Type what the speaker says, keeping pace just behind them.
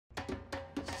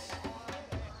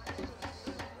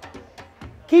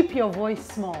Keep your voice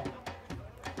small.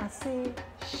 I say,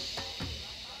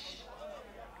 shh.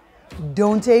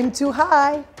 Don't aim too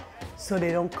high so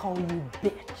they don't call you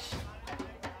bitch.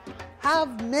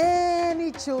 Have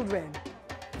many children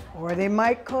or they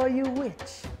might call you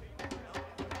witch.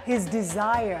 His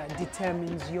desire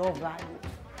determines your value.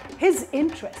 His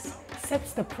interest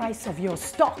sets the price of your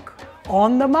stock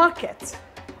on the market.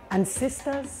 And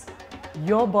sisters,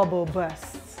 your bubble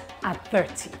bursts at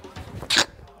 30.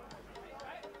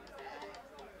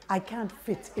 I can't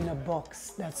fit in a box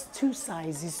that's 2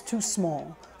 sizes too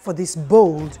small for this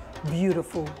bold,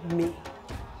 beautiful me.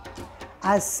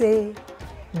 I say,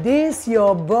 this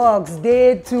your box,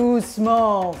 they too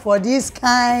small for this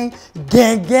kind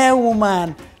genge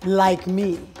woman like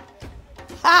me.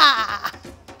 Ha!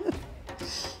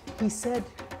 He said,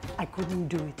 I couldn't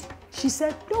do it. She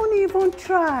said, don't even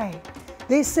try.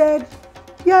 They said,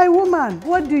 you're a woman,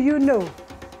 what do you know?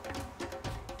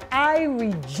 I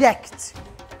reject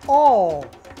all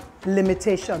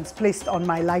limitations placed on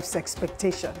my life's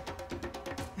expectation.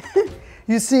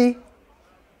 You see,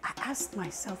 I asked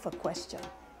myself a question.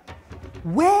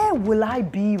 Where will I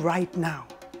be right now?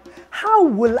 How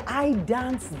will I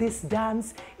dance this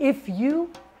dance if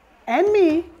you and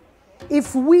me,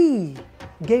 if we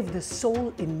gave the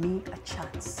soul in me a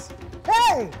chance?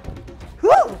 Hey!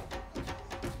 Woo!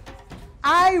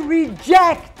 I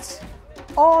reject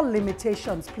all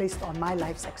limitations placed on my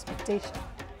life's expectation.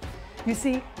 You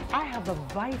see, I have a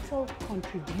vital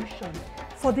contribution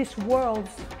for this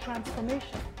world's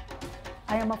transformation.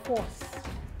 I am a force.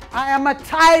 I am a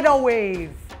tidal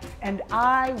wave, and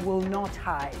I will not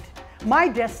hide. My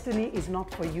destiny is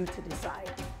not for you to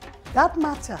decide. That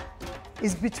matter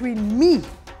is between me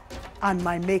and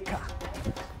my maker.